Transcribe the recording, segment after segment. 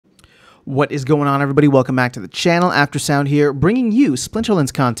What is going on, everybody? Welcome back to the channel. Aftersound here, bringing you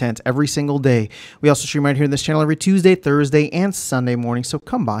Splinterlands content every single day. We also stream right here in this channel every Tuesday, Thursday, and Sunday morning, so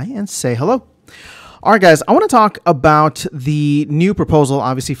come by and say hello. All right, guys, I want to talk about the new proposal,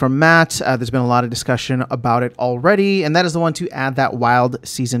 obviously, from Matt. There's been a lot of discussion about it already, and that is the one to add that Wild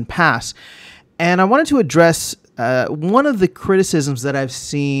Season Pass. And I wanted to address one of the criticisms that I've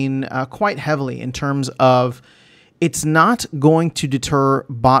seen quite heavily in terms of it's not going to deter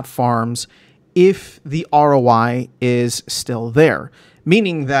bot farms if the ROI is still there.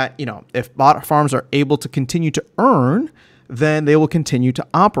 Meaning that, you know, if bot farms are able to continue to earn, then they will continue to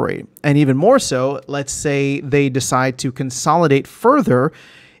operate. And even more so, let's say they decide to consolidate further,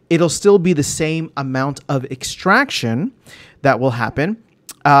 it'll still be the same amount of extraction that will happen.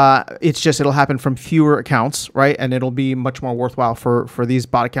 It's just it'll happen from fewer accounts, right? And it'll be much more worthwhile for these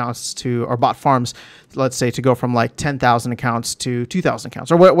bot accounts to, or bot farms, let's say, to go from like 10,000 accounts to 2,000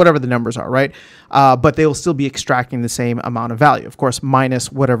 accounts, or whatever the numbers are, right? But they will still be extracting the same amount of value, of course,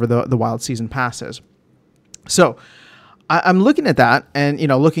 minus whatever the Wild Season Pass is. So I'm looking at that, and you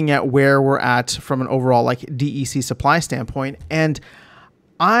know, looking at where we're at from an overall like DEC supply standpoint, and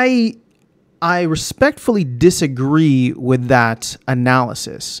I respectfully disagree with that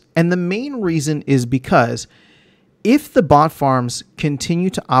analysis. And the main reason is because if the bot farms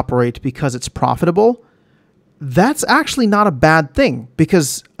continue to operate because it's profitable, that's actually not a bad thing.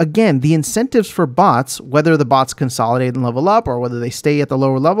 Because again, the incentives for bots, whether the bots consolidate and level up or whether they stay at the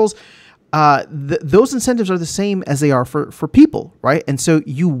lower levels, those incentives are the same as they are for people, right? And so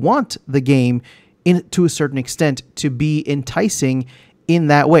you want the game to a certain extent to be enticing in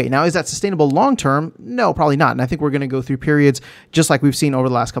that way. Now, is that sustainable long term? No, probably not. And I think we're going to go through periods just like we've seen over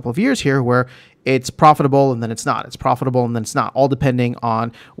the last couple of years here, where it's profitable and then it's not. It's profitable and then it's not, all depending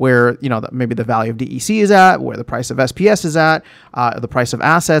on where, you know, maybe the value of DEC is at, where the price of SPS is at, the price of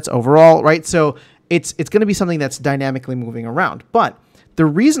assets overall, right? So it's going to be something that's dynamically moving around. But the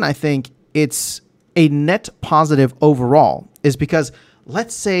reason I think it's a net positive overall is because,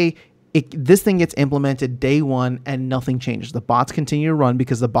 let's say this thing gets implemented day one and nothing changes. The bots continue to run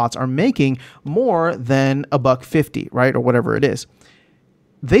because the bots are making more than $1.50, right? Or whatever it is.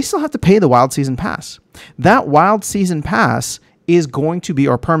 They still have to pay the Wild Season Pass. That Wild Season Pass is going to be,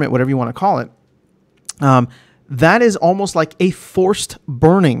 or permit, whatever you want to call it, that is almost like a forced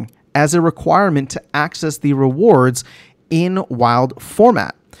burning as a requirement to access the rewards in Wild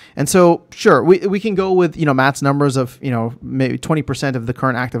format. And so, sure, we can go with, you know, Matt's numbers of, you know, maybe 20% of the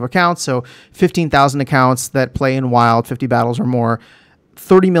current active accounts. So 15,000 accounts that play in Wild, 50 battles or more,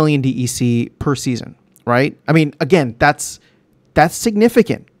 30 million DEC per season, right? I mean, again, that's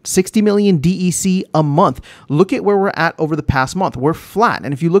significant. 60 million DEC a month. Look at where we're at over the past month. We're flat.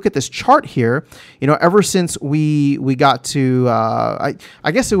 And if you look at this chart here, you know, ever since we got to, I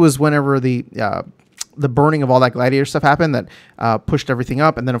guess it was whenever the burning of all that gladiator stuff happened that pushed everything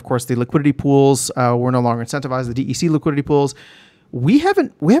up. And then, of course, the liquidity pools were no longer incentivized, the DEC liquidity pools. We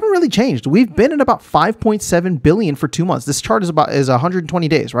haven't really changed. We've been at about 5.7 billion for 2 months. This chart is 120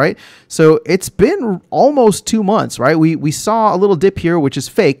 days, right? So it's been almost 2 months, right? We saw a little dip here, which is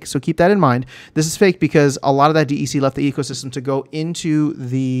fake. So keep that in mind. This is fake because a lot of that DEC left the ecosystem to go into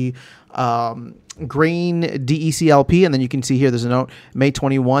the grain DEC LP, and then you can see here there's a note, May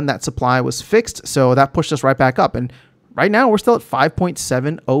 21, that supply was fixed, so that pushed us right back up, and right now we're still at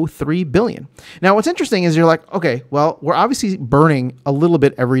 5.703 billion. Now what's interesting is you're like, okay, well, we're obviously burning a little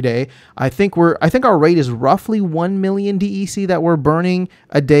bit every day. I think our rate is roughly 1 million DEC that we're burning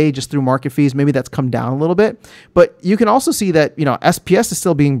a day just through market fees. Maybe that's come down a little bit, but you can also see that, you know, SPS is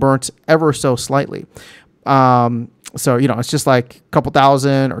still being burnt ever so slightly. So, you know, it's just like a couple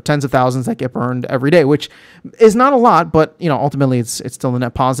thousand or tens of thousands that get burned every day, which is not a lot, but, you know, ultimately it's still a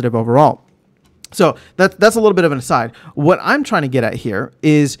net positive overall. So that's a little bit of an aside. What I'm trying to get at here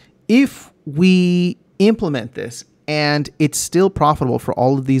is if we implement this and it's still profitable for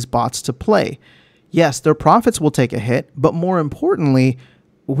all of these bots to play, yes, their profits will take a hit, but more importantly,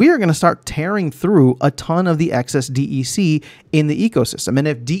 we are going to start tearing through a ton of the excess DEC in the ecosystem. And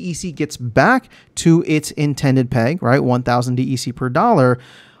if DEC gets back to its intended peg, right, 1,000 DEC per dollar,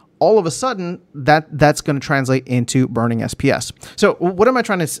 all of a sudden that's going to translate into burning SPS. So what am I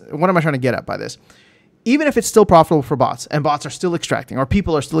trying to get at by this? Even if it's still profitable for bots and bots are still extracting or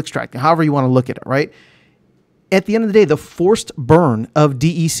people are still extracting, however you want to look at it, right? At the end of the day, the forced burn of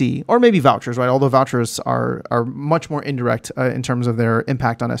DEC, or maybe vouchers, right? Although vouchers are much more indirect in terms of their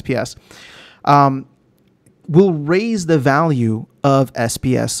impact on SPS, will raise the value of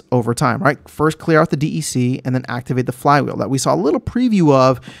SPS over time, right? First clear out the DEC and then activate the flywheel that we saw a little preview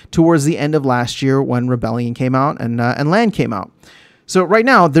of towards the end of last year when Rebellion came out and LAN came out. So right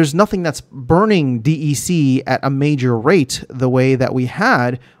now, there's nothing that's burning DEC at a major rate the way that we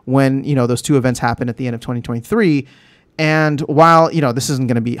had when, those two events happened at the end of 2023. And while, this isn't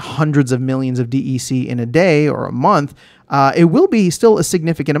going to be hundreds of millions of DEC in a day or a month, it will be still a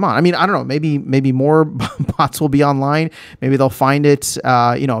significant amount. I mean, I don't know, maybe more bots will be online. Maybe they'll find it,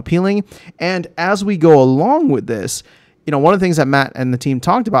 appealing. And as we go along with this, one of the things that Matt and the team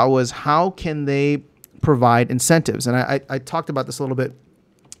talked about was how can they provide incentives. And I talked about this a little bit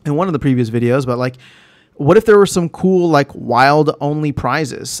in one of the previous videos, but like, what if there were some cool, like wild only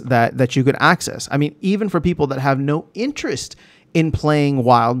prizes that you could access? I mean, even for people that have no interest in playing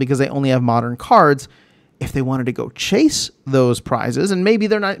wild because they only have modern cards, if they wanted to go chase those prizes, and maybe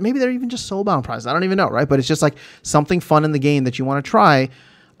they're even just soulbound prizes. I don't even know, right? But it's just like something fun in the game that you want to try,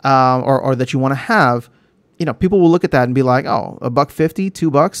 or that you want to have. People will look at that and be like, oh, $1.50,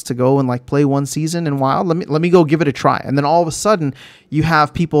 $2 to go and like play one season in Wild. Let me go give it a try. And then all of a sudden you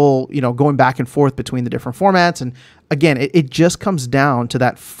have people, going back and forth between the different formats. And again, it just comes down to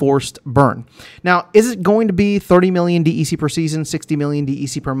that forced burn. Now, is it going to be 30 million DEC per season, 60 million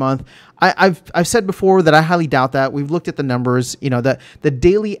DEC per month? I've said before that I highly doubt that. We've looked at the numbers, the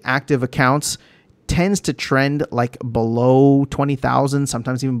daily active accounts tends to trend like below 20,000,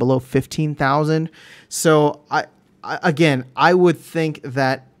 sometimes even below 15,000. So I would think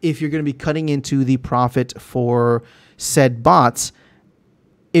that if you're going to be cutting into the profit for said bots,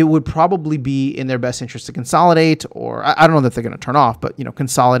 it would probably be in their best interest to consolidate, or I don't know that they're going to turn off, but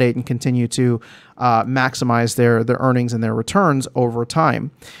consolidate and continue to maximize their earnings and their returns over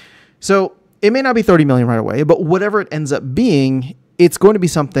time. So it may not be 30 million right away, but whatever it ends up being, it's going to be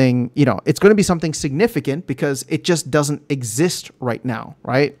something, it's going to be something significant because it just doesn't exist right now,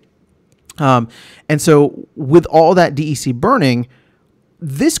 right? And so with all that DEC burning,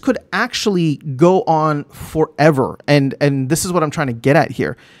 this could actually go on forever. And this is what I'm trying to get at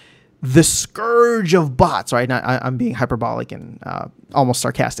here. The scourge of bots, right? Now, I'm being hyperbolic and almost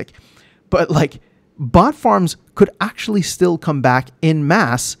sarcastic, but like bot farms could actually still come back in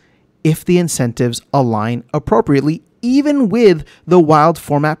mass if the incentives align appropriately, even with the wild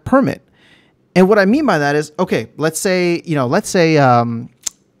format permit. And what I mean by that is, okay, let's say the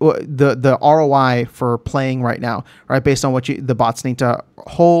ROI for playing right now, right, based on what the bots need to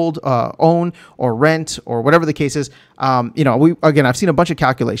hold, own, or rent, or whatever the case is. I've seen a bunch of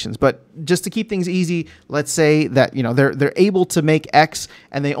calculations, but just to keep things easy, let's say that they're able to make X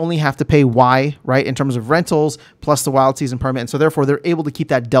and they only have to pay Y, right, in terms of rentals plus the wild season permit, and so therefore they're able to keep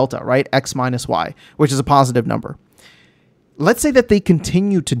that delta, right, X minus Y, which is a positive number. Let's say that they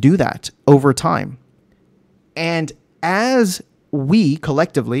continue to do that over time, and as we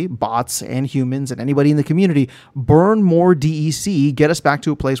collectively, bots and humans and anybody in the community, burn more DEC, get us back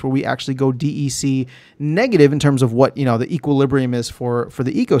to a place where we actually go DEC negative in terms of what the equilibrium is for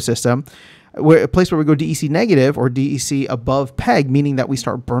the ecosystem, a place where we go DEC negative or DEC above peg, meaning that we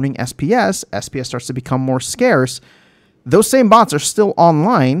start burning SPS starts to become more scarce. Those same bots are still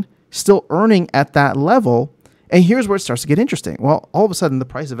online, still earning at that level. And here's where it starts to get interesting. Well, all of a sudden the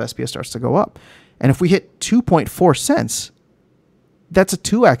price of SPS starts to go up. And if we hit 2.4 cents, that's a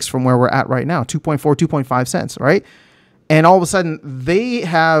 2x from where we're at right now, 2.4, 2.5 cents, right? And all of a sudden they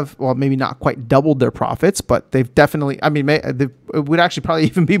have, well, maybe not quite doubled their profits, but they've definitely, it would actually probably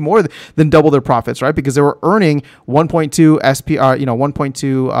even be more than double their profits, right? Because they were earning 1.2 SPR,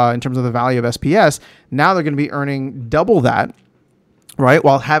 1.2 in terms of the value of SPS. Now they're going to be earning double that, right?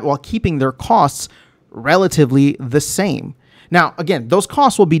 While keeping their costs relatively the same. Now, again, those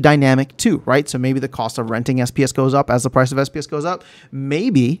costs will be dynamic too, right? So maybe the cost of renting SPS goes up as the price of SPS goes up.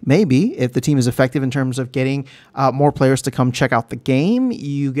 Maybe if the team is effective in terms of getting more players to come check out the game,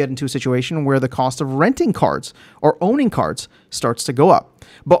 you get into a situation where the cost of renting cards or owning cards starts to go up.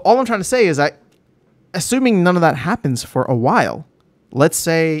 But all I'm trying to say is that assuming none of that happens for a while, let's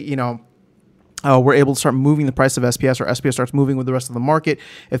say, we're able to start moving the price of SPS, or SPS starts moving with the rest of the market.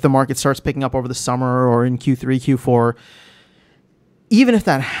 If the market starts picking up over the summer or in Q3, Q4, even if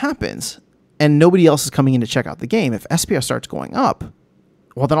that happens and nobody else is coming in to check out the game, if SPS starts going up,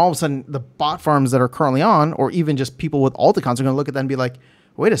 well, then all of a sudden the bot farms that are currently on, or even just people with alt accounts, are going to look at that and be like,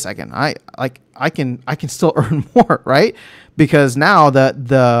 wait a second, I can still earn more, right? Because now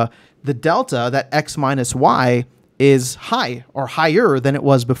the delta, that X minus Y, is high or higher than it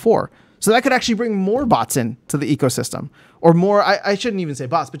was before. So that could actually bring more bots into the ecosystem, or more, I shouldn't even say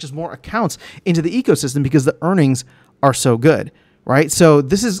bots, but just more accounts into the ecosystem because the earnings are so good. Right. So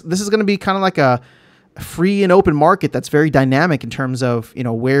this is going to be kind of like a free and open market that's very dynamic in terms of,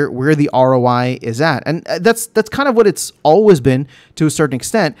 where the ROI is at. And that's kind of what it's always been to a certain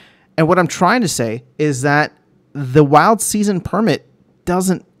extent. And what I'm trying to say is that the wild season permit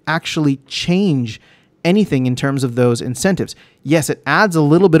doesn't actually change anything in terms of those incentives. Yes, it adds a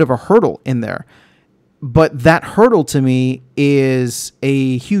little bit of a hurdle in there, but that hurdle to me is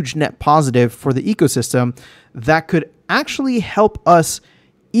a huge net positive for the ecosystem that could actually help us,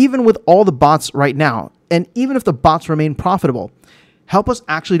 even with all the bots right now. And even if the bots remain profitable, help us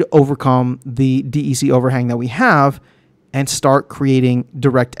actually to overcome the DEC overhang that we have and start creating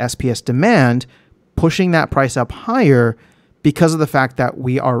direct SPS demand, pushing that price up higher because of the fact that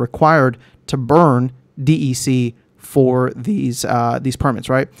we are required to burn DEC for these permits,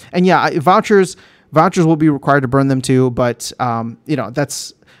 right? And yeah, vouchers will be required to burn them too, but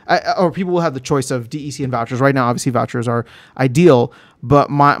that's or people will have the choice of DEC and vouchers. Right now, obviously, vouchers are ideal, but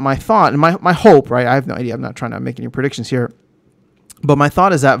my thought and my hope, right? I have no idea. I'm not trying to make any predictions here. But my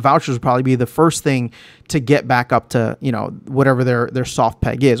thought is that vouchers would probably be the first thing to get back up to, whatever their soft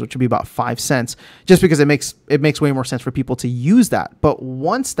peg is, which would be about 5 cents, just because it makes way more sense for people to use that. But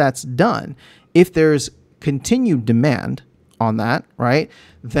once that's done, if there's continued demand on that, right,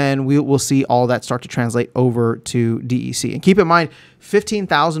 then we will see all that start to translate over to DEC. And keep in mind,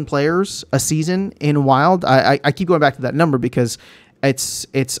 15,000 players a season in Wild. I keep going back to that number because it's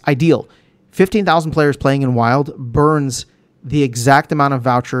ideal. 15,000 players playing in Wild burns the exact amount of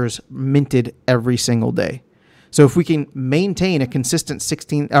vouchers minted every single day. So if we can maintain a consistent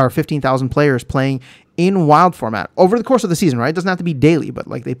 16 or 15,000 players playing in Wild format over the course of the season, right? It doesn't have to be daily, but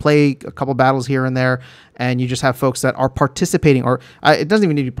like they play a couple battles here and there, and you just have folks that are participating, or it doesn't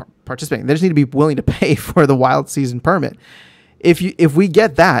even need to be participating. They just need to be willing to pay for the Wild season permit. If we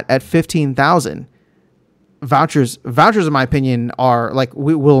get that at 15,000, vouchers, in my opinion, are like,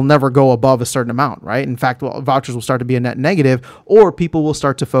 we will never go above a certain amount, right? In fact, vouchers will start to be a net negative, or people will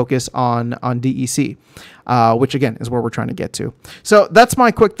start to focus on DEC, which again is where we're trying to get to. So that's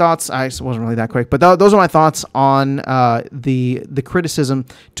my quick thoughts. I wasn't really that quick, but those are my thoughts on the criticism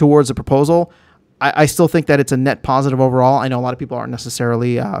towards the proposal. I still think that it's a net positive overall. I know a lot of people aren't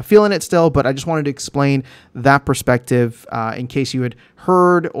necessarily feeling it still, but I just wanted to explain that perspective in case you had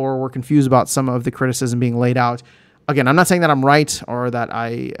heard or were confused about some of the criticism being laid out. Again, I'm not saying that I'm right or that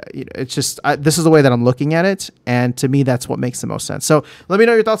it's just, this is the way that I'm looking at it. And to me, that's what makes the most sense. So let me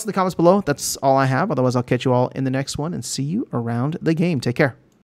know your thoughts in the comments below. That's all I have. Otherwise, I'll catch you all in the next one and see you around the game. Take care.